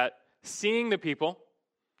after that, seeing the people,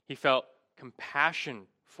 he felt compassion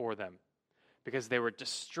for them because they were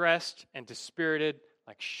distressed and dispirited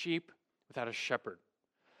like sheep without a shepherd.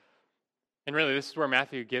 And really, this is where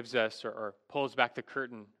Matthew gives us or pulls back the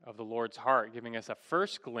curtain of the Lord's heart, giving us a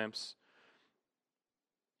first glimpse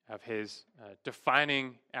of his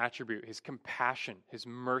defining attribute, his compassion, his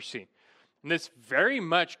mercy. And this very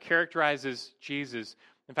much characterizes Jesus.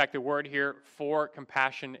 In fact, the word here for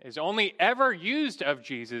compassion is only ever used of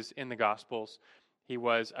Jesus in the Gospels. He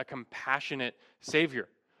was a compassionate Savior.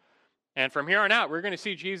 And from here on out, we're going to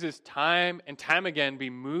see Jesus time and time again be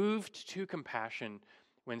moved to compassion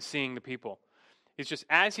when seeing the people. It's just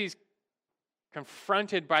as he's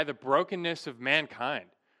confronted by the brokenness of mankind,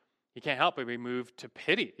 he can't help but be moved to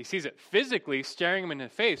pity. He sees it physically staring him in the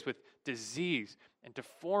face with disease and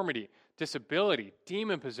deformity, disability,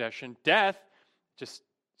 demon possession, death, just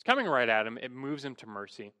it's coming right at him. It moves him to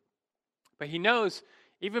mercy. But he knows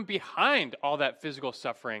even behind all that physical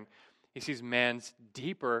suffering, he sees man's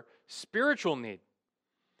deeper spiritual need.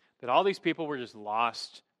 That all these people were just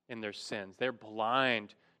lost in their sins. They're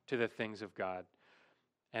blind to the things of God.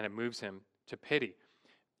 And it moves him to pity.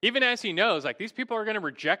 Even as he knows, like, these people are going to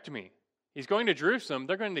reject me. He's going to Jerusalem.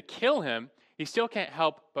 They're going to kill him. He still can't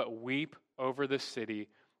help but weep over the city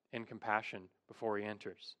in compassion before he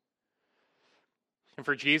enters. And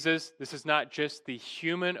for Jesus, this is not just the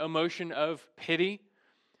human emotion of pity,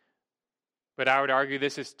 but I would argue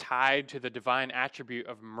this is tied to the divine attribute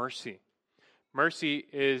of mercy. Mercy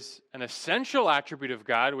is an essential attribute of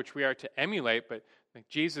God, which we are to emulate, but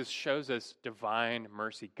Jesus shows us divine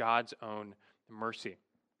mercy, God's own mercy.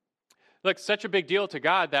 Look, such a big deal to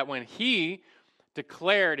God that when he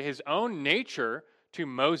declared his own nature to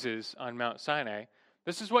Moses on Mount Sinai,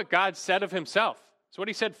 this is what God said of himself. It's what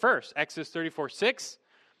he said first. Exodus 34:6.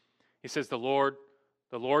 He says, the Lord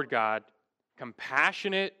God,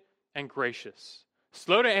 compassionate and gracious,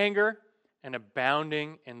 slow to anger, and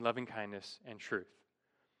abounding in loving kindness and truth.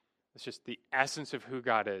 It's just the essence of who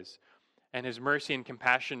God is. And his mercy and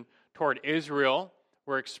compassion toward Israel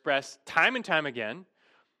were expressed time and time again.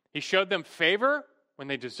 He showed them favor when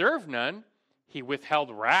they deserved none. He withheld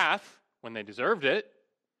wrath when they deserved it.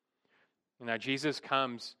 And now Jesus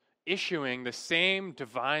comes issuing the same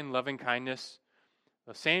divine loving kindness,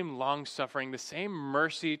 the same long-suffering, the same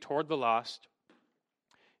mercy toward the lost.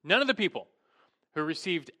 None of the people who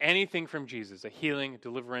received anything from Jesus, a healing,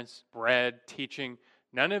 deliverance, bread, teaching,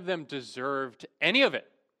 none of them deserved any of it.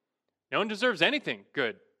 No one deserves anything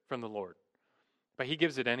good from the Lord, but he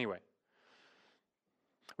gives it anyway.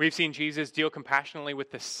 We've seen Jesus deal compassionately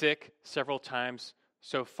with the sick several times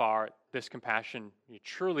so far. This compassion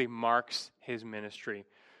truly marks his ministry.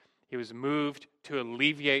 He was moved to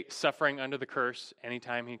alleviate suffering under the curse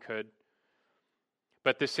anytime he could.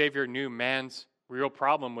 But the Savior knew man's real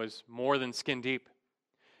problem was more than skin deep.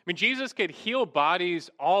 I mean, Jesus could heal bodies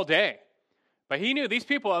all day, but he knew these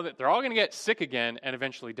people, they're all going to get sick again and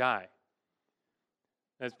eventually die.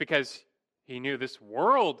 That's because he knew this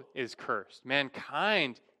world is cursed.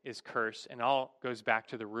 Mankind is cursed, and all goes back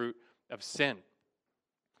to the root of sin.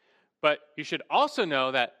 But you should also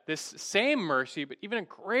know that this same mercy, but even a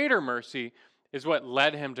greater mercy, is what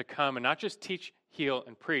led him to come and not just teach, heal,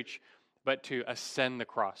 and preach, but to ascend the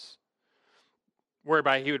cross,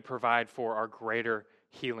 whereby he would provide for our greater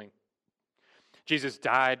healing. Jesus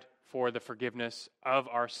died for the forgiveness of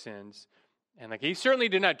our sins, and he certainly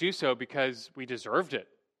did not do so because we deserved it.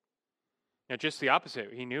 Just the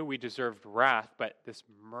opposite. He knew we deserved wrath, but this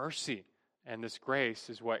mercy and this grace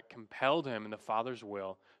is what compelled him in the Father's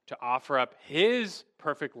will to offer up his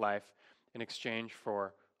perfect life in exchange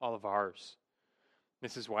for all of ours.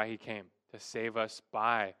 This is why he came, to save us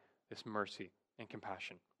by this mercy and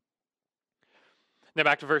compassion. Now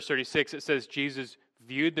back to verse 36, it says Jesus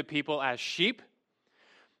viewed the people as sheep.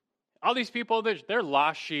 All these people, they're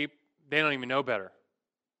lost sheep. They don't even know better.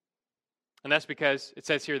 And that's because it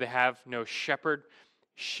says here they have no shepherd.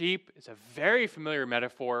 Sheep is a very familiar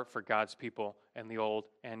metaphor for God's people in the Old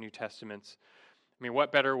and New Testaments. I mean,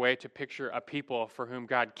 what better way to picture a people for whom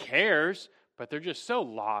God cares, but they're just so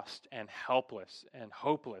lost and helpless and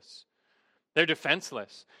hopeless. They're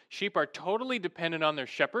defenseless. Sheep are totally dependent on their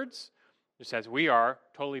shepherds, just as we are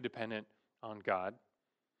totally dependent on God.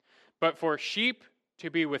 But for sheep to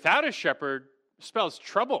be without a shepherd spells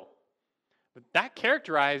trouble. But that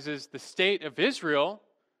characterizes the state of Israel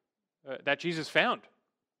that Jesus found.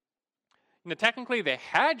 Technically, they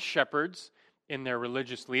had shepherds in their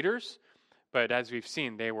religious leaders, but as we've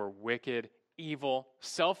seen, they were wicked, evil,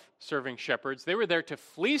 self-serving shepherds. They were there to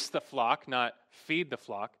fleece the flock, not feed the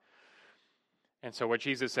flock. And so what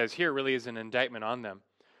Jesus says here really is an indictment on them.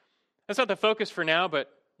 That's not the focus for now, but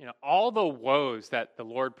all the woes that the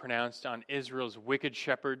Lord pronounced on Israel's wicked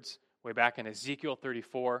shepherds way back in Ezekiel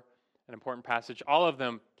 34, an important passage, all of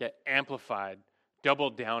them get amplified,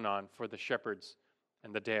 doubled down on for the shepherds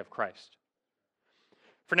and the day of Christ.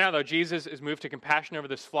 For now, though, Jesus is moved to compassion over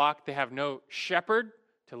this flock. They have no shepherd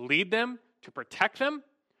to lead them, to protect them.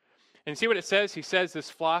 And see what it says? He says this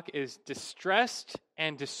flock is distressed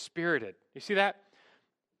and dispirited. You see that?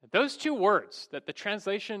 Those two words, that the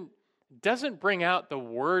translation doesn't bring out the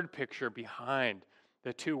word picture behind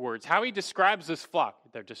the two words. How he describes this flock.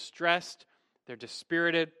 They're distressed, they're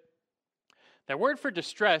dispirited. That word for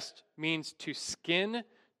distressed means to skin,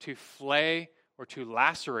 to flay, or to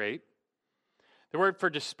lacerate. The word for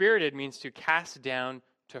dispirited means to cast down,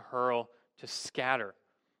 to hurl, to scatter.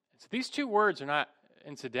 So these two words are not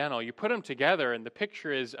incidental. You put them together, and the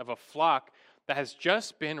picture is of a flock that has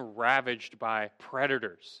just been ravaged by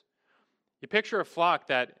predators. You picture a flock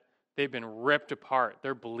that they've been ripped apart.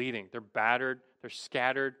 They're bleeding. They're battered. They're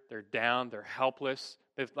scattered. They're down. They're helpless.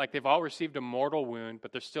 They've all received a mortal wound,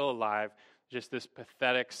 but they're still alive. Just this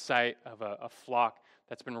pathetic sight of a flock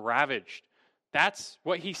that's been ravaged. That's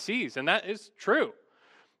what he sees, and that is true.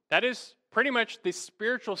 That is pretty much the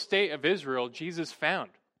spiritual state of Israel Jesus found.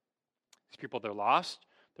 These people, they're lost,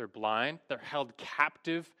 they're blind, they're held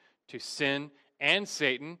captive to sin and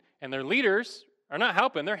Satan, and their leaders are not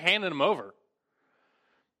helping, they're handing them over.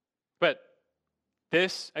 But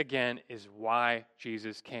this, again, is why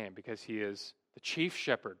Jesus came, because he is the chief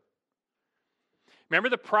shepherd. Remember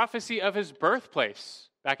the prophecy of his birthplace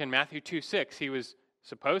back in Matthew 2:6. He was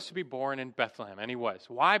supposed to be born in Bethlehem, and he was.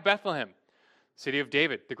 Why Bethlehem? City of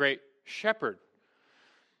David, the great shepherd.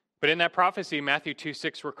 But in that prophecy, Matthew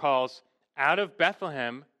 2:6 recalls, out of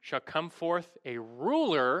Bethlehem shall come forth a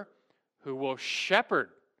ruler who will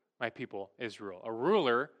shepherd my people Israel, a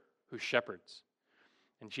ruler who shepherds.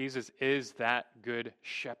 And Jesus is that good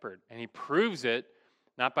shepherd. And he proves it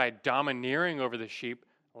not by domineering over the sheep,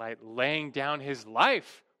 like laying down his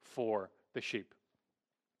life for the sheep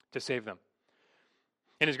to save them.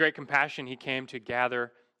 In his great compassion, he came to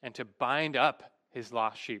gather and to bind up his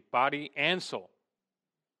lost sheep, body and soul.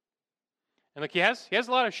 And look, he has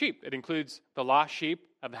a lot of sheep. It includes the lost sheep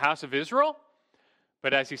of the house of Israel.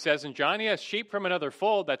 But as he says in John, he has sheep from another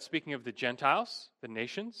fold. That's speaking of the Gentiles, the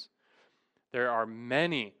nations. There are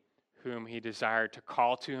many whom he desired to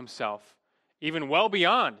call to himself, even well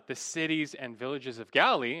beyond the cities and villages of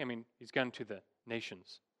Galilee. I mean, he's gone to the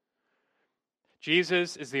nations.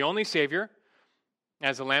 Jesus is the only Savior.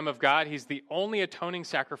 As the Lamb of God, he's the only atoning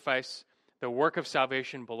sacrifice. The work of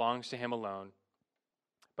salvation belongs to him alone.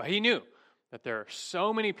 But he knew that there are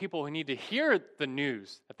so many people who need to hear the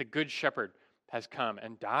news that the Good Shepherd has come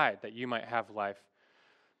and died that you might have life.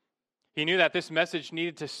 He knew that this message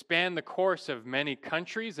needed to span the course of many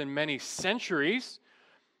countries and many centuries.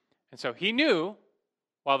 And so he knew,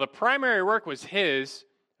 while the primary work was his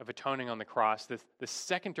of atoning on the cross, the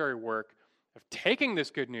secondary work of taking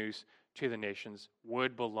this good news to the nations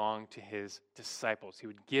would belong to his disciples. He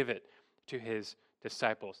would give it to his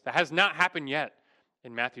disciples. That has not happened yet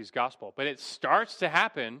in Matthew's gospel, but it starts to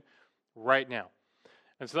happen right now.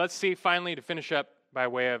 And so let's see, finally, to finish up by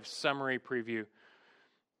way of summary preview.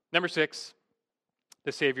 Number 6,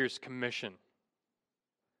 the Savior's commission.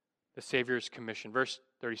 The Savior's commission. Verse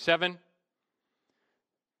 37,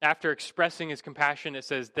 after expressing his compassion, it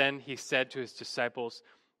says, then he said to his disciples,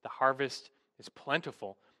 the harvest is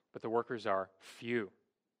plentiful, but the workers are few.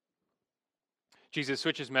 Jesus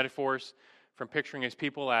switches metaphors from picturing his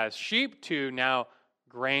people as sheep to now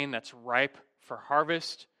grain that's ripe for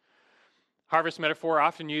harvest. Harvest metaphor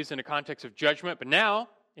often used in a context of judgment, but now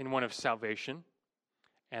in one of salvation.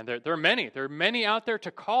 And there are many. There are many out there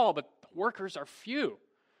to call, but the workers are few.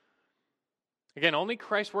 Again, only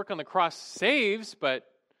Christ's work on the cross saves, but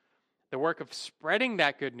the work of spreading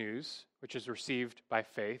that good news, which is received by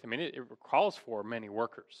faith, I mean, it calls for many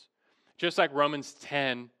workers. Just like Romans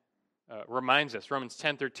 10 reminds us, Romans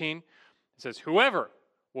 10:13, it says, whoever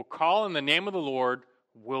will call in the name of the Lord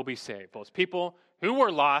will be saved. Those people who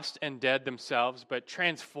were lost and dead themselves, but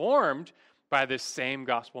transformed by this same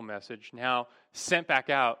gospel message, now sent back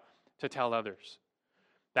out to tell others.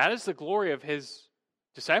 That is the glory of his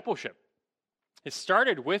discipleship. It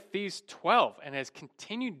started with these 12 and has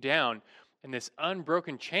continued down in this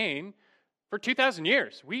unbroken chain for 2,000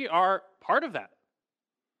 years. We are part of that,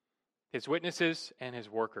 his witnesses and his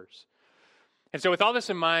workers. And so with all this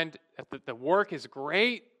in mind, the work is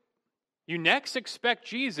great. You next expect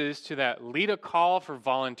Jesus to lead a call for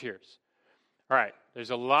volunteers. All right,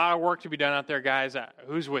 there's a lot of work to be done out there, guys.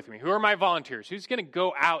 Who's with me? Who are my volunteers? Who's going to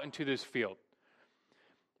go out into this field?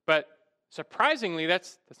 But surprisingly,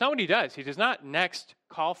 that's not what he does. He does not next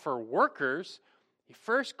call for workers. He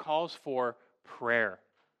first calls for prayer.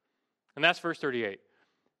 And that's verse 38.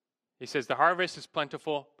 He says, the harvest is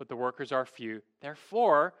plentiful, but the workers are few.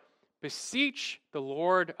 Therefore, beseech the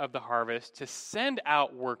Lord of the harvest to send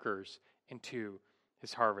out workers into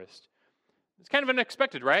his harvest. It's kind of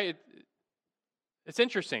unexpected, right? It's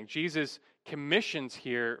interesting. Jesus commissions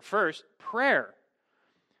here first prayer.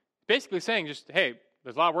 Basically saying just, hey,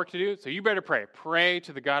 there's a lot of work to do, so you better pray. Pray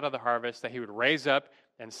to the God of the harvest that he would raise up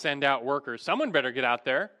and send out workers. Someone better get out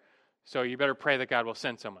there, so you better pray that God will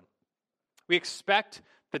send someone. We expect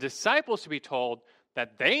the disciples to be told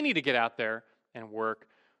that they need to get out there and work,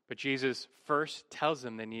 but Jesus first tells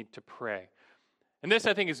them they need to pray. And this,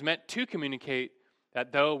 I think, is meant to communicate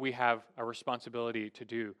that though we have a responsibility to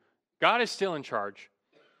do, God is still in charge.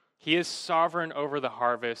 He is sovereign over the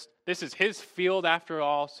harvest. This is his field after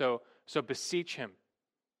all, so beseech him.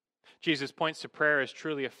 Jesus points to prayer as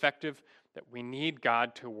truly effective, that we need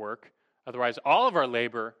God to work. Otherwise, all of our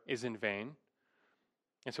labor is in vain.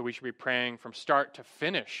 And so we should be praying from start to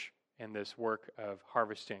finish in this work of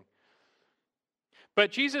harvesting.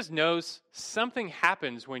 But Jesus knows something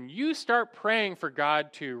happens when you start praying for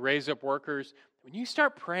God to raise up workers. When you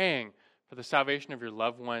start praying for the salvation of your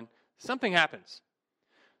loved one, something happens.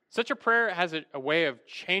 Such a prayer has a way of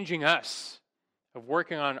changing us, of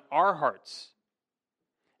working on our hearts.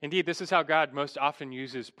 Indeed, this is how God most often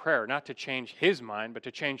uses prayer, not to change his mind, but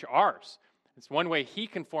to change ours. It's one way he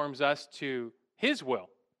conforms us to his will.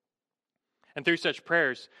 And through such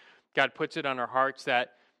prayers, God puts it on our hearts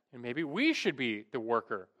that maybe we should be the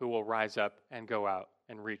worker who will rise up and go out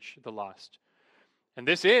and reach the lost. And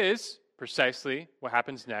this is precisely what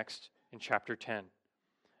happens next in chapter 10.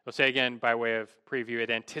 I'll say again by way of preview,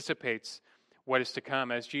 it anticipates what is to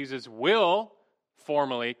come as Jesus will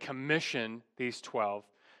formally commission these 12.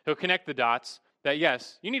 He'll connect the dots that,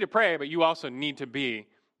 yes, you need to pray, but you also need to be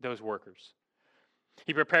those workers.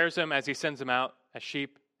 He prepares them as he sends them out as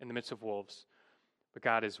sheep in the midst of wolves. But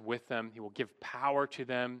God is with them. He will give power to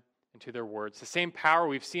them and to their words. The same power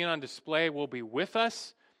we've seen on display will be with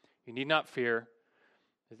us. You need not fear.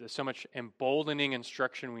 There's so much emboldening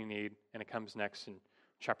instruction we need, and it comes next in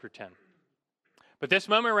chapter 10. But this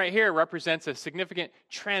moment right here represents a significant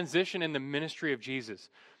transition in the ministry of Jesus,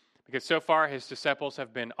 because so far his disciples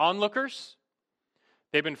have been onlookers,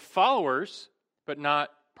 they've been followers, but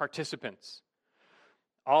not participants.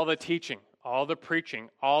 All the teaching, all the preaching,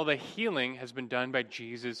 all the healing has been done by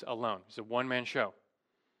Jesus alone. It's a one-man show.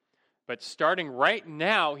 But starting right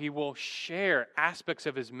now, he will share aspects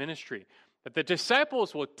of his ministry that the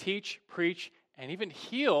disciples will teach, preach, and even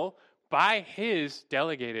heal by his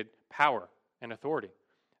delegated power and authority,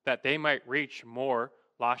 that they might reach more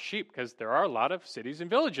lost sheep, because there are a lot of cities and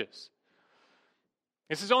villages.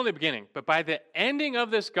 This is only the beginning, but by the ending of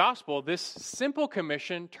this gospel, this simple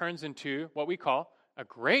commission turns into what we call a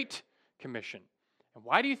great commission. And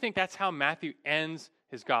why do you think that's how Matthew ends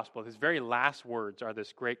his gospel? His very last words are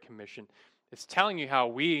this great commission. It's telling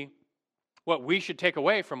you what we should take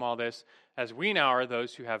away from all this, as we now are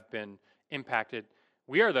those who have been impacted.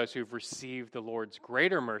 We are those who've received the Lord's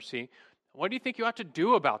greater mercy. What do you think you ought to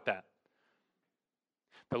do about that?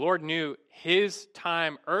 The Lord knew his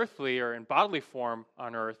time earthly or in bodily form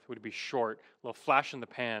on earth would be short, a little flash in the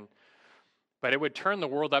pan, but it would turn the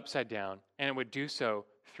world upside down, and it would do so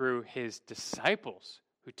through his disciples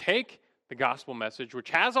who take the gospel message,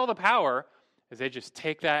 which has all the power, as they just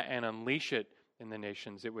take that and unleash it in the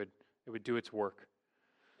nations. It would do its work.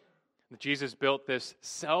 Jesus built this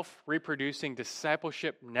self-reproducing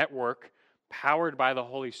discipleship network powered by the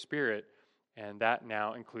Holy Spirit, and that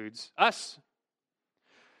now includes us.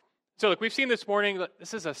 So look, we've seen this morning,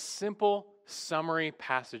 this is a simple summary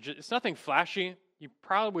passage. It's nothing flashy. You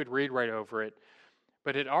probably would read right over it,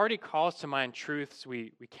 but it already calls to mind truths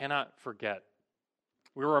we cannot forget.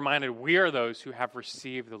 We were reminded we are those who have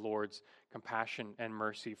received the Lord's compassion and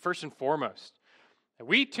mercy. First and foremost,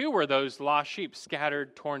 we too were those lost sheep,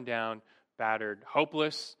 scattered, torn down, battered,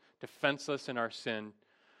 hopeless, defenseless in our sin.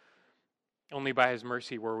 Only by his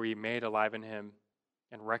mercy were we made alive in him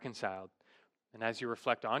and reconciled. And as you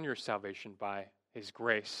reflect on your salvation by his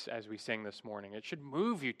grace, as we sang this morning, it should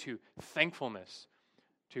move you to thankfulness,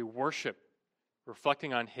 to worship,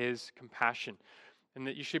 reflecting on his compassion, and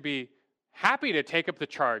that you should be happy to take up the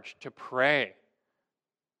charge to pray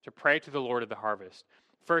to the Lord of the harvest.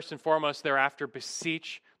 First and foremost, thereafter,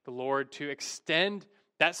 beseech the Lord to extend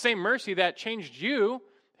that same mercy that changed you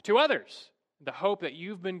to others. The hope that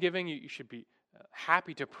you've been giving, you should be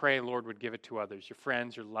happy to pray Lord would give it to others, your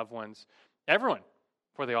friends, your loved ones, everyone,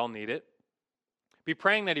 for they all need it. Be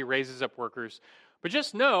praying that he raises up workers. But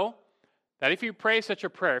just know that if you pray such a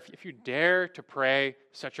prayer, if you dare to pray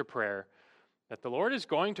such a prayer, that the Lord is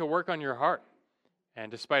going to work on your heart.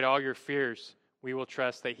 And despite all your fears, we will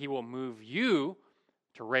trust that he will move you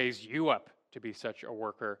to raise you up to be such a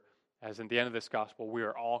worker, as in the end of this gospel, we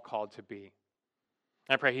are all called to be.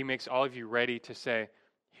 I pray he makes all of you ready to say,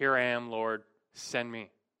 "Here I am, Lord, send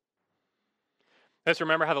me." Let's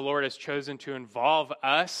remember how the Lord has chosen to involve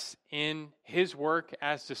us in his work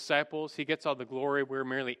as disciples. He gets all the glory. We're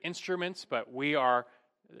merely instruments, but we are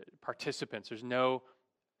participants. There's no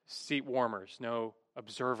seat warmers, no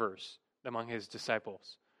observers among his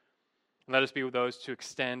disciples. And let us be those to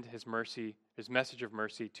extend his mercy, his message of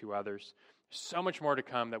mercy to others. There's so much more to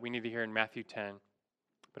come that we need to hear in Matthew 10.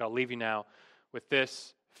 But I'll leave you now with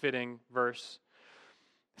this fitting verse.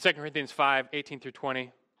 2 Corinthians 5, 18 through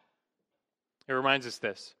 20. It reminds us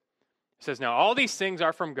this. It says, "Now all these things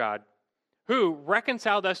are from God, who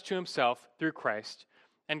reconciled us to himself through Christ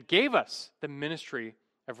and gave us the ministry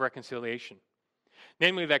of reconciliation.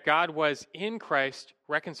 Namely, that God was in Christ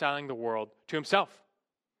reconciling the world to himself,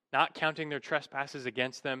 not counting their trespasses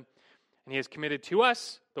against them, and he has committed to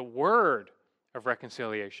us the word of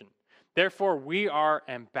reconciliation. Therefore, we are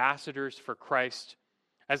ambassadors for Christ,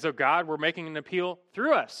 as though God were making an appeal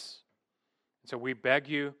through us. And so we beg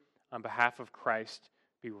you, on behalf of Christ,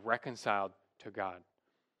 be reconciled to God."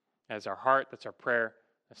 That's our heart, that's our prayer,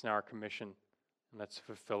 that's now our commission, and let's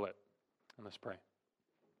fulfill it. And let's pray.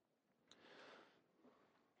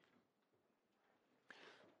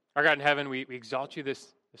 Our God in heaven, we exalt you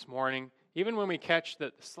this morning. Even when we catch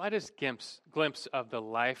the slightest glimpse of the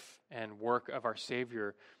life and work of our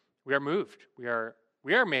Savior, we are moved. We are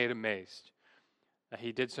made amazed.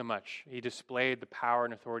 He did so much. He displayed the power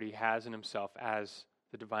and authority he has in himself as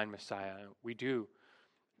the divine Messiah. We do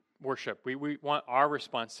worship. We want our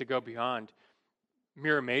response to go beyond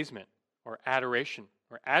mere amazement or adoration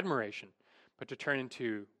or admiration, but to turn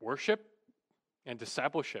into worship and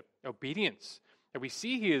discipleship, obedience, that we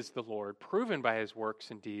see he is the Lord, proven by his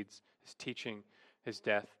works and deeds, his teaching, his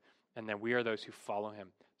death, and that we are those who follow him.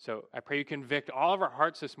 So I pray you convict all of our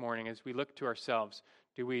hearts this morning as we look to ourselves.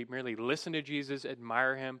 Do we merely listen to Jesus,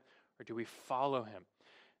 admire him, or do we follow him?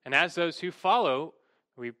 And as those who follow,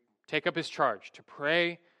 we take up his charge to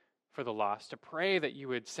pray for the lost, to pray that you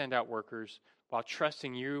would send out workers while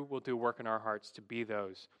trusting you will do work in our hearts to be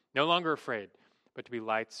those, no longer afraid, but to be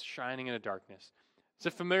lights shining in the darkness. It's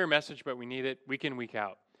a familiar message, but we need it week in, week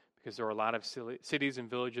out, because there are a lot of cities and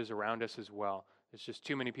villages around us as well. There's just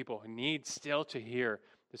too many people who need still to hear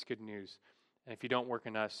this good news. And if you don't work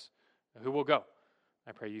in us, who will go?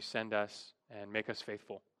 I pray you send us and make us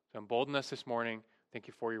faithful. So embolden us this morning. Thank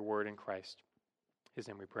you for your word in Christ. In his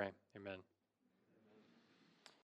name we pray. Amen.